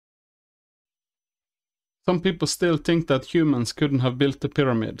Some people still think that humans couldn't have built the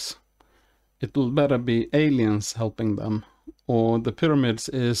pyramids. It will better be aliens helping them, or the pyramids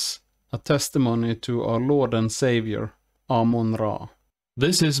is a testimony to our Lord and Savior, Amun-Ra.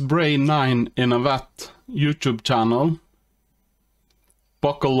 This is Brain 9 in a Vat YouTube channel.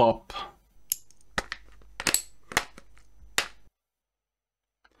 Buckle up.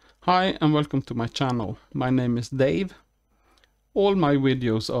 Hi and welcome to my channel. My name is Dave. All my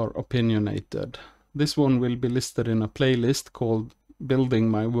videos are opinionated. This one will be listed in a playlist called Building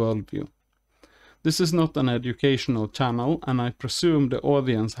My Worldview. This is not an educational channel, and I presume the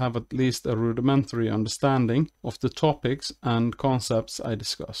audience have at least a rudimentary understanding of the topics and concepts I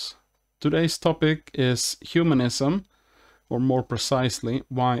discuss. Today's topic is humanism, or more precisely,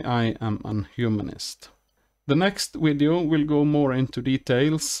 why I am an humanist. The next video will go more into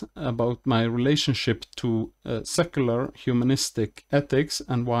details about my relationship to secular humanistic ethics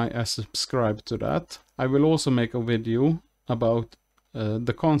and why I subscribe to that. I will also make a video about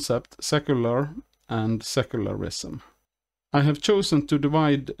the concept secular and secularism. I have chosen to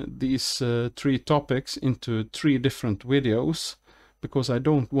divide these three topics into three different videos because I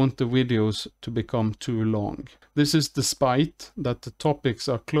don't want the videos to become too long. This is despite that the topics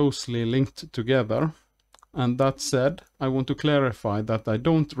are closely linked together. And that said, I want to clarify that I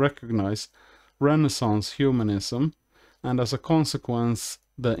don't recognize Renaissance humanism, and as a consequence,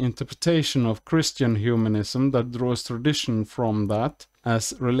 the interpretation of Christian humanism that draws tradition from that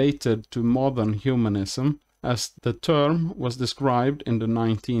as related to modern humanism, as the term was described in the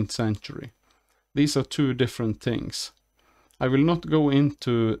 19th century. These are two different things. I will not go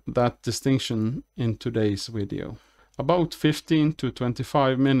into that distinction in today's video. About 15 to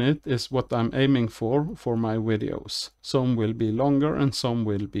 25 minutes is what I'm aiming for my videos. Some will be longer and some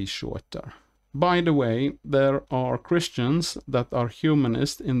will be shorter. By the way, there are Christians that are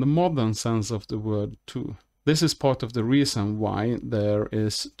humanist in the modern sense of the word too. This is part of the reason why there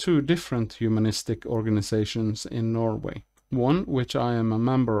is two different humanistic organizations in Norway. One, which I am a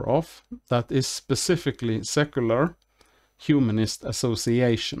member of, that is specifically secular, Humanist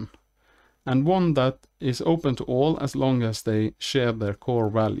Association. And one that is open to all as long as they share their core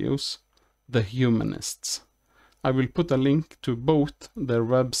values, the Humanists. I will put a link to both their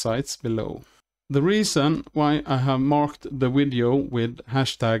websites below. The reason why I have marked the video with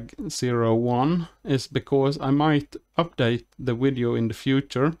 #01 is because I might update the video in the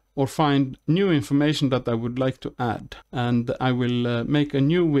future or find new information that I would like to add. And I will make a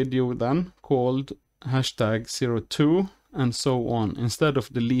new video then called #02 and so on, instead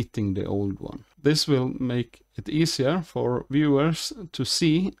of deleting the old one. This will make it easier for viewers to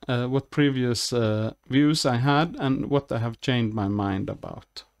see what previous views I had and what I have changed my mind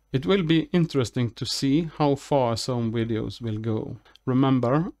about. It will be interesting to see how far some videos will go.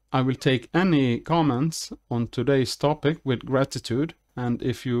 Remember, I will take any comments on today's topic with gratitude, and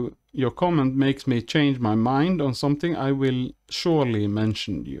if your comment makes me change my mind on something, I will surely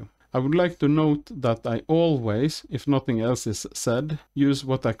mention you. I would like to note that I always, if nothing else is said, use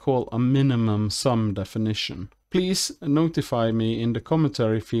what I call a minimum sum definition. Please notify me in the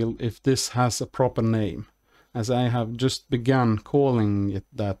commentary field if this has a proper name, as I have just begun calling it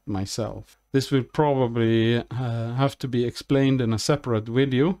that myself. This will probably have to be explained in a separate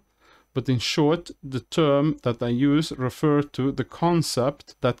video, but in short, the term that I use refers to the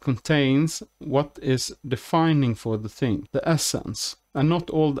concept that contains what is defining for the thing, the essence, and not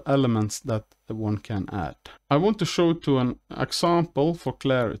all the elements that one can add. I want to show to an example for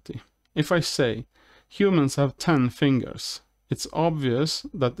clarity. If I say humans have 10 fingers, it's obvious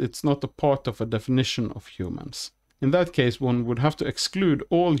that it's not a part of a definition of humans. In that case, one would have to exclude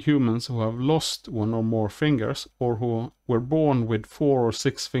all humans who have lost one or more fingers, or who were born with 4 or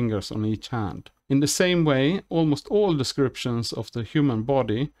 6 fingers on each hand. In the same way, almost all descriptions of the human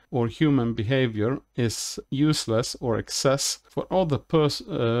body or human behavior is useless or excess for other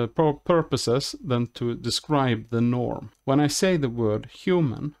purposes than to describe the norm. When I say the word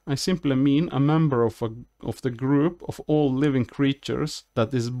human, I simply mean a member of the group of all living creatures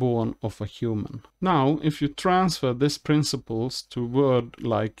that is born of a human. Now, if you transfer these principles to words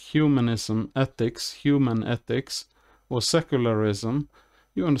like humanism, ethics, human ethics, or secularism,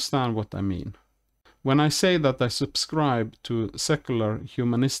 you understand what I mean. When I say that I subscribe to secular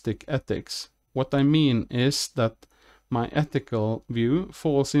humanistic ethics, what I mean is that my ethical view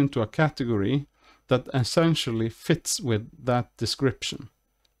falls into a category that essentially fits with that description,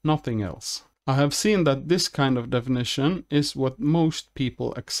 nothing else. I have seen that this kind of definition is what most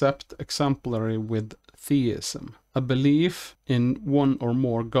people accept exemplary with theism, a belief in one or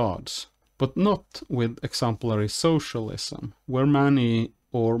more gods, but not with exemplary socialism, where many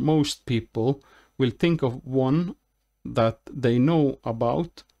or most people will think of one that they know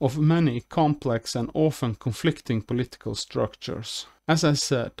about of many complex and often conflicting political structures. As I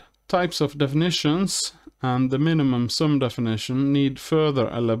said, types of definitions and the minimum sum definition need further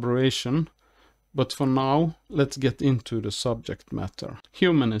elaboration, but for now, let's get into the subject matter.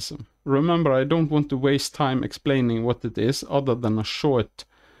 Humanism. Remember, I don't want to waste time explaining what it is other than a short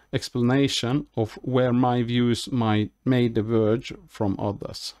explanation of where my views may diverge from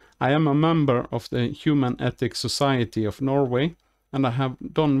others. I am a member of the Human Ethics Society of Norway, and I have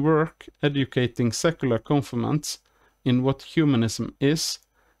done work educating secular confirmants in what humanism is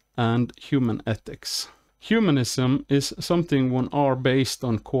and human ethics. Humanism is something one are based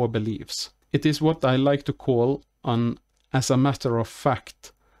on core beliefs. It is what I like to call an as a matter of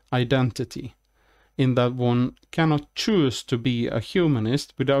fact identity, in that one cannot choose to be a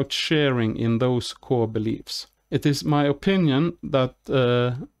humanist without sharing in those core beliefs. It is my opinion that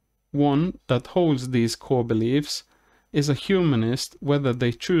one that holds these core beliefs is a humanist whether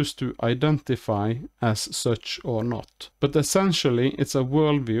they choose to identify as such or not. But essentially it's a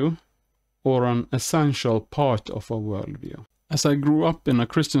worldview or an essential part of a worldview. As I grew up in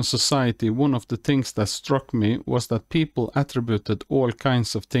a Christian society, one of the things that struck me was that people attributed all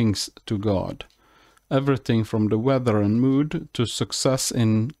kinds of things to God. Everything from the weather and mood to success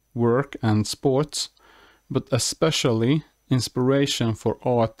in work and sports, but especially inspiration for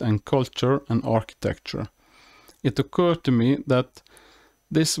art and culture and architecture. It occurred to me that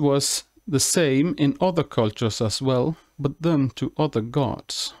this was the same in other cultures as well, but then to other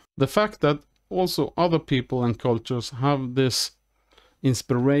gods. The fact that also other people and cultures have this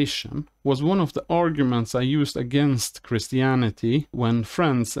inspiration was one of the arguments I used against Christianity when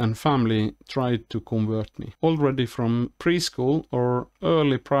friends and family tried to convert me, already from preschool or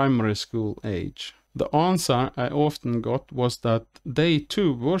early primary school age. The answer I often got was that they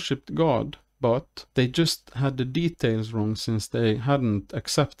too worshipped God, but they just had the details wrong since they hadn't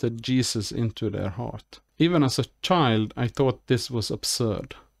accepted Jesus into their heart. Even as a child, I thought this was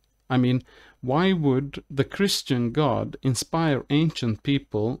absurd. I mean, why would the Christian God inspire ancient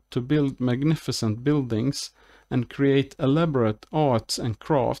people to build magnificent buildings and create elaborate arts and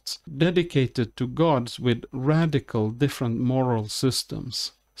crafts dedicated to gods with radical different moral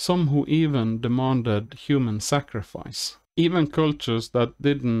systems, some who even demanded human sacrifice? Even cultures that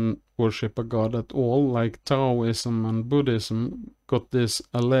didn't worship a god at all, like Taoism and Buddhism, got this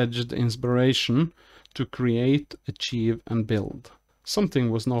alleged inspiration to create, achieve, and build. Something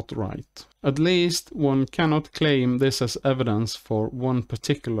was not right. At least one cannot claim this as evidence for one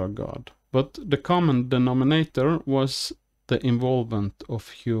particular god. But the common denominator was the involvement of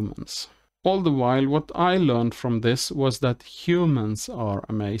humans. All the while, what I learned from this was that humans are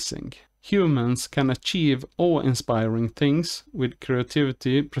amazing. Humans can achieve awe-inspiring things with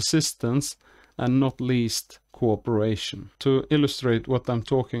creativity, persistence, and not least cooperation. To illustrate what I'm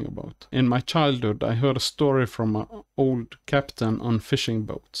talking about, in my childhood I heard a story from an old captain on fishing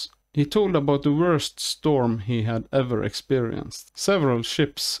boats. He told about the worst storm he had ever experienced. Several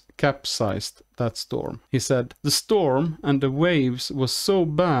ships capsized that storm. He said, the storm and the waves was so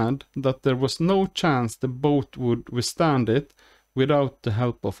bad that there was no chance the boat would withstand it without the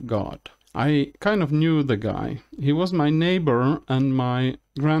help of God. I kind of knew the guy. He was my neighbor and my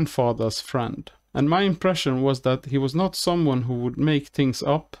grandfather's friend. And my impression was that he was not someone who would make things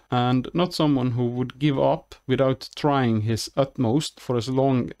up and not someone who would give up without trying his utmost for as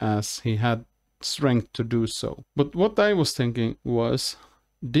long as he had strength to do so. But what I was thinking was,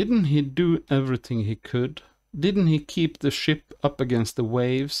 didn't he do everything he could? Didn't he keep the ship up against the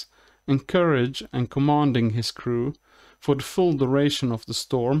waves, encourage and commanding his crew for the full duration of the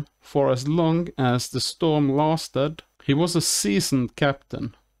storm, for as long as the storm lasted? He was a seasoned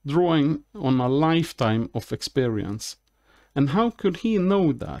captain, drawing on a lifetime of experience. And how could he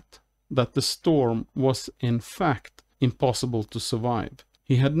know that the storm was in fact impossible to survive?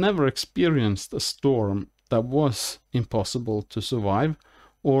 He had never experienced a storm that was impossible to survive,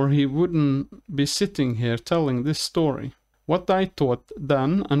 or he wouldn't be sitting here telling this story. What I thought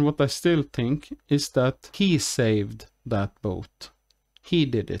then, and what I still think, is that he saved that boat. He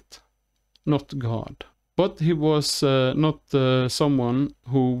did it, not God. But he was not someone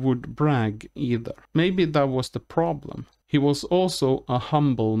who would brag either. Maybe that was the problem. He was also a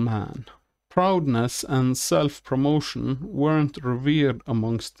humble man. Proudness and self-promotion weren't revered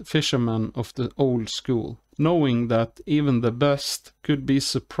amongst fishermen of the old school, knowing that even the best could be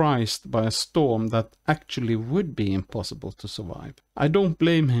surprised by a storm that actually would be impossible to survive. I don't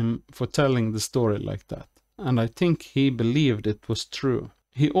blame him for telling the story like that, and I think he believed it was true.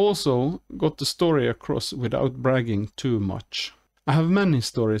 He also got the story across without bragging too much. I have many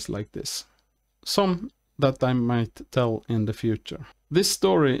stories like this. some that I might tell in the future. This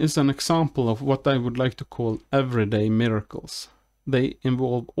story is an example of what I would like to call everyday miracles. They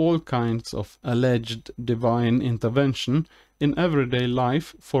involve all kinds of alleged divine intervention in everyday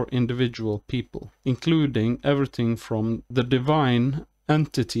life for individual people, including everything from the divine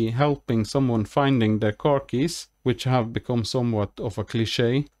entity helping someone finding their car keys, which have become somewhat of a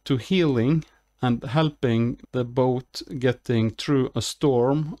cliche, to healing and helping the boat getting through a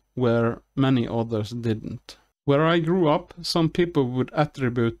storm where many others didn't. Where I grew up, some people would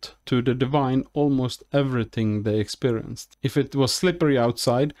attribute to the divine almost everything they experienced. If it was slippery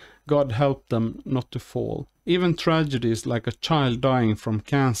outside, God helped them not to fall. Even tragedies like a child dying from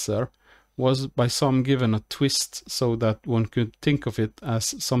cancer was by some given a twist so that one could think of it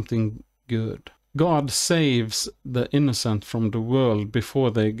as something good. God saves the innocent from the world before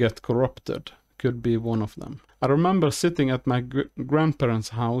they get corrupted, could be one of them. I remember sitting at my grandparents'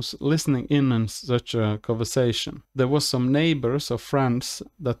 house listening in on such a conversation. There was some neighbors or friends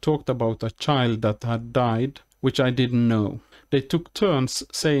that talked about a child that had died, which I didn't know. They took turns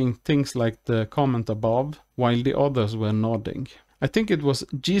saying things like the comment above, while the others were nodding. I think it was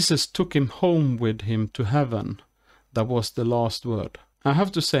Jesus took him home with him to heaven. That was the last word. I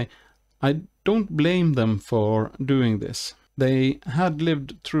have to say, I don't blame them for doing this. They had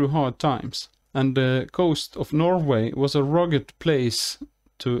lived through hard times, and the coast of Norway was a rugged place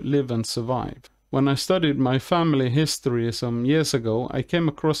to live and survive. When I studied my family history some years ago, I came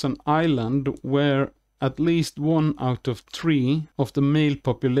across an island where at least 1 out of 3 of the male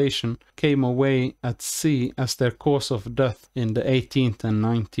population came away at sea as their cause of death in the 18th and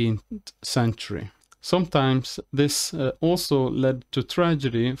 19th century. Sometimes this also led to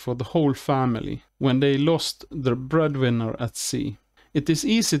tragedy for the whole family when they lost their breadwinner at sea. It is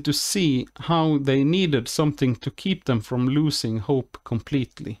easy to see how they needed something to keep them from losing hope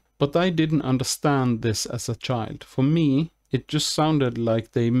completely. But I didn't understand this as a child. For me, it just sounded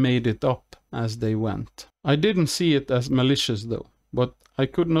like they made it up as they went. I didn't see it as malicious though, but I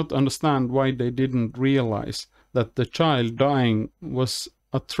could not understand why they didn't realize that the child dying was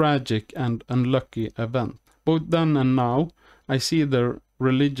a tragic and unlucky event. Both then and now, I see their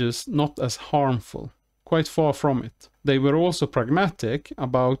religious not as harmful. Quite far from it. They were also pragmatic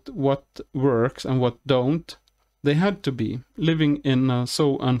about what works and what don't. They had to be, living in a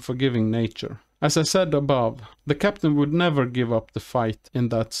so unforgiving nature. As I said above, the captain would never give up the fight in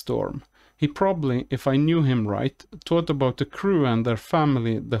that storm. He probably, if I knew him right, thought about the crew and their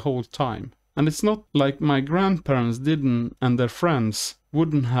family the whole time. And it's not like my grandparents didn't and their friends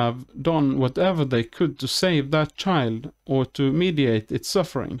wouldn't have done whatever they could to save that child or to mediate its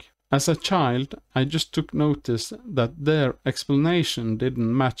suffering. As a child, I just took notice that their explanation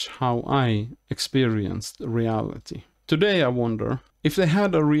didn't match how I experienced reality. Today I wonder, if they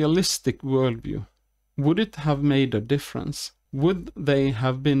had a realistic worldview, would it have made a difference? Would they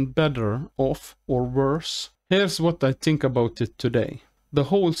have been better off or worse? Here's what I think about it today. The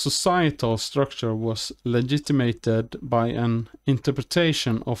whole societal structure was legitimated by an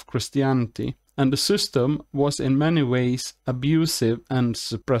interpretation of Christianity, and the system was in many ways abusive and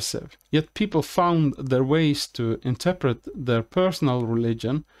suppressive. Yet people found their ways to interpret their personal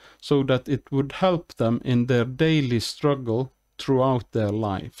religion so that it would help them in their daily struggle throughout their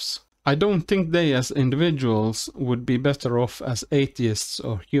lives. I don't think they as individuals would be better off as atheists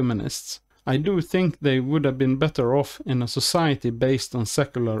or humanists. I do think they would have been better off in a society based on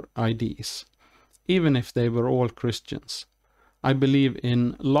secular ideas, even if they were all Christians. I believe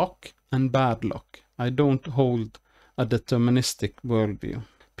in luck and bad luck. I don't hold a deterministic worldview.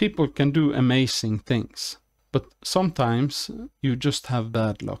 People can do amazing things, but sometimes you just have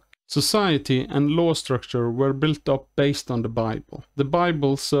bad luck. Society and law structure were built up based on the Bible. The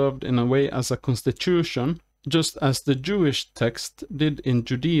Bible served in a way as a constitution, just as the Jewish text did in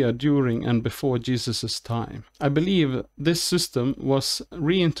Judea during and before Jesus' time. I believe this system was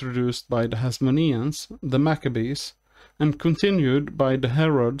reintroduced by the Hasmoneans, the Maccabees, and continued by the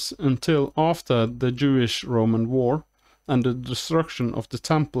Herods until after the Jewish-Roman War and the destruction of the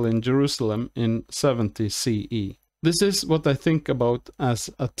temple in Jerusalem in 70 CE. This is what I think about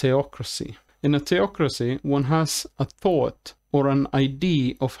as a theocracy. In a theocracy, one has a thought or an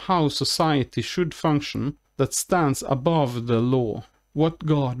idea of how society should function that stands above the law, what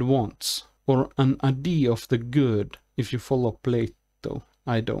God wants, or an idea of the good, if you follow Plato.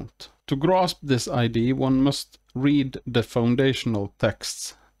 I don't. To grasp this idea, one must read the foundational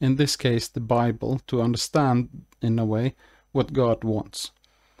texts, in this case the Bible, to understand, in a way, what God wants.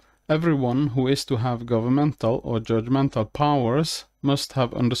 Everyone who is to have governmental or judgmental powers must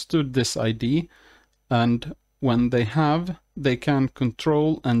have understood this idea and when they can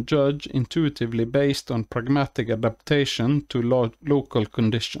control and judge intuitively based on pragmatic adaptation to local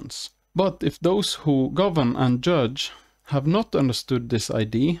conditions. But if those who govern and judge have not understood this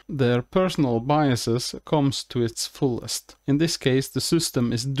idea, their personal biases comes to its fullest. In this case, the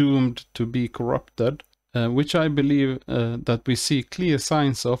system is doomed to be corrupted, which I believe that we see clear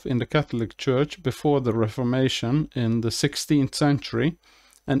signs of in the Catholic Church before the Reformation in the 16th century,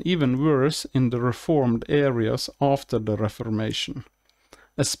 and even worse in the Reformed areas after the Reformation,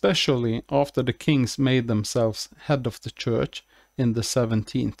 especially after the kings made themselves head of the Church in the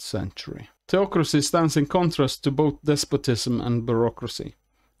 17th century. Theocracy stands in contrast to both despotism and bureaucracy.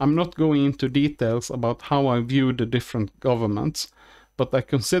 I'm not going into details about how I view the different governments, but I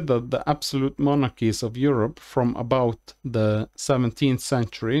consider the absolute monarchies of Europe from about the 17th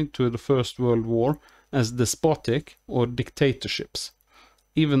century to the First World War as despotic or dictatorships,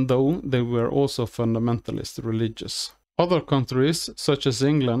 even though they were also fundamentalist religious. Other countries, such as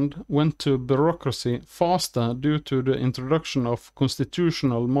England, went to bureaucracy faster due to the introduction of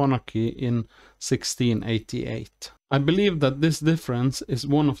constitutional monarchy in 1688. I believe that this difference is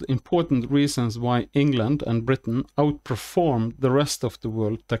one of the important reasons why England and Britain outperformed the rest of the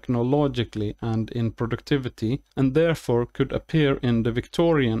world technologically and in productivity, and therefore could appear in the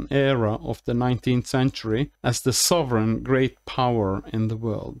Victorian era of the 19th century as the sovereign great power in the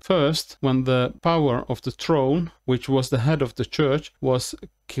world. First, when the power of the throne, which was the head of the church, was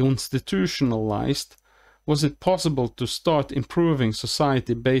constitutionalized, was it possible to start improving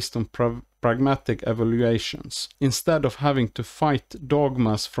society based on pragmatic evaluations, instead of having to fight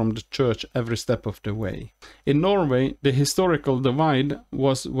dogmas from the church every step of the way. In Norway, the historical divide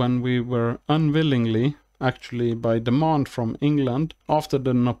was when we were unwillingly, actually by demand from England, after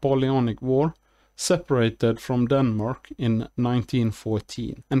the Napoleonic War, separated from Denmark in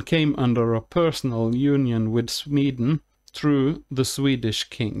 1914, and came under a personal union with Sweden through the Swedish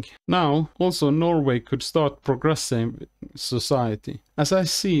king. Now, also Norway could start progressing society. As I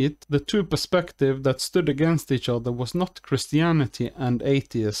see it, the two perspectives that stood against each other was not Christianity and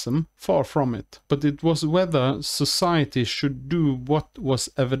atheism, far from it, but it was whether society should do what was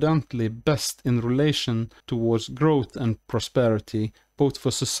evidently best in relation towards growth and prosperity, both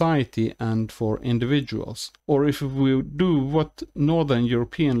for society and for individuals, or if we do what Northern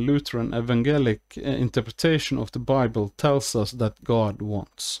European Lutheran Evangelic interpretation of the Bible tells us that God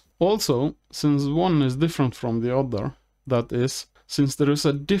wants. Also, since one is different from the other, that is, since there is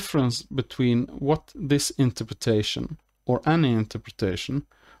a difference between what this interpretation, or any interpretation,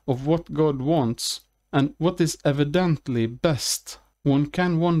 of what God wants and what is evidently best, one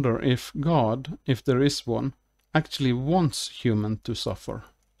can wonder if God, if there is one, actually wants human to suffer.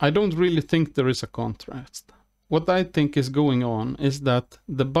 I don't really think there is a contrast. What I think is going on is that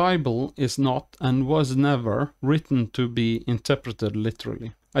the Bible is not and was never written to be interpreted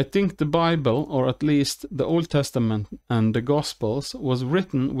literally. I think the Bible, or at least the Old Testament and the Gospels, was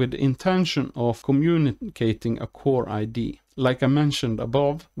written with the intention of communicating a core idea, like I mentioned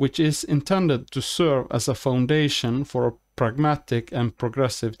above, which is intended to serve as a foundation for a pragmatic and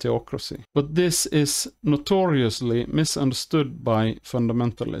progressive theocracy. But this is notoriously misunderstood by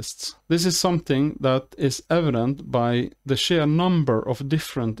fundamentalists. This is something that is evident by the sheer number of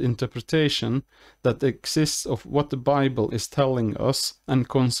different interpretations that exists of what the Bible is telling us, and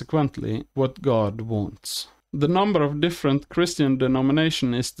consequently what God wants. The number of different Christian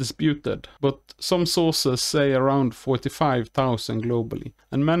denominations is disputed, but some sources say around 45,000 globally,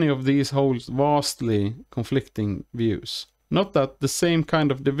 and many of these hold vastly conflicting views. Not that the same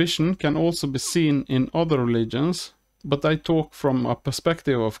kind of division can also be seen in other religions, but I talk from a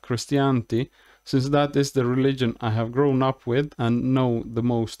perspective of Christianity, since that is the religion I have grown up with and know the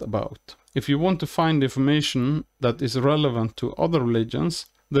most about. If you want to find information that is relevant to other religions,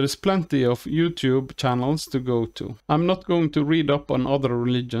 there is plenty of YouTube channels to go to. I'm not going to read up on other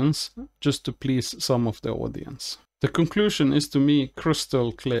religions just to please some of the audience. The conclusion is to me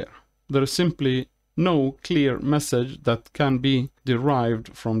crystal clear. There is simply no clear message that can be derived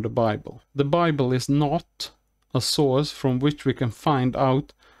from the Bible. The Bible is not a source from which we can find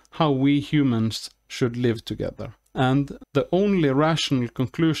out how we humans should live together. And the only rational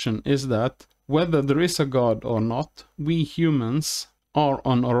conclusion is that whether there is a God or not, we humans are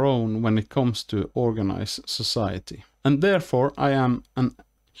on our own when it comes to organized society. And therefore I am an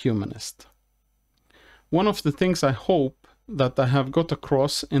humanist. One of the things I hope that I have got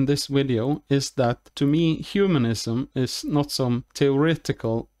across in this video is that to me humanism is not some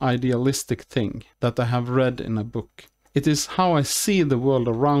theoretical idealistic thing that I have read in a book. It is how I see the world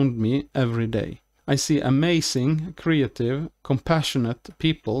around me every day. I see amazing, creative, compassionate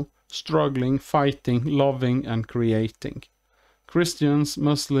people struggling, fighting, loving and creating. Christians,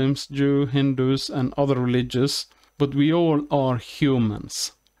 Muslims, Jews, Hindus and other religions, but we all are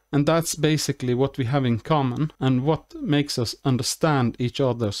humans. And that's basically what we have in common and what makes us understand each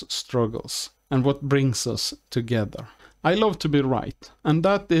other's struggles and what brings us together. I love to be right, and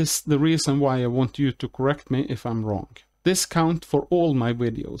that is the reason why I want you to correct me if I'm wrong. This counts for all my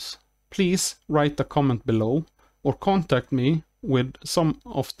videos. Please write a comment below or contact me with some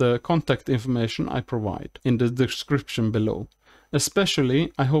of the contact information I provide in the description below.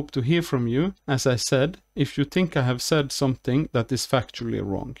 Especially, I hope to hear from you, as I said, if you think I have said something that is factually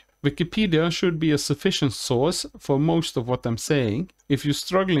wrong. Wikipedia should be a sufficient source for most of what I'm saying. If you're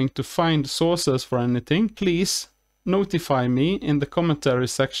struggling to find sources for anything, please notify me in the commentary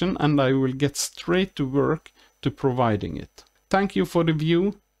section and I will get straight to work to providing it. Thank you for the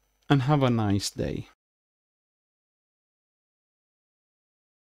view and have a nice day.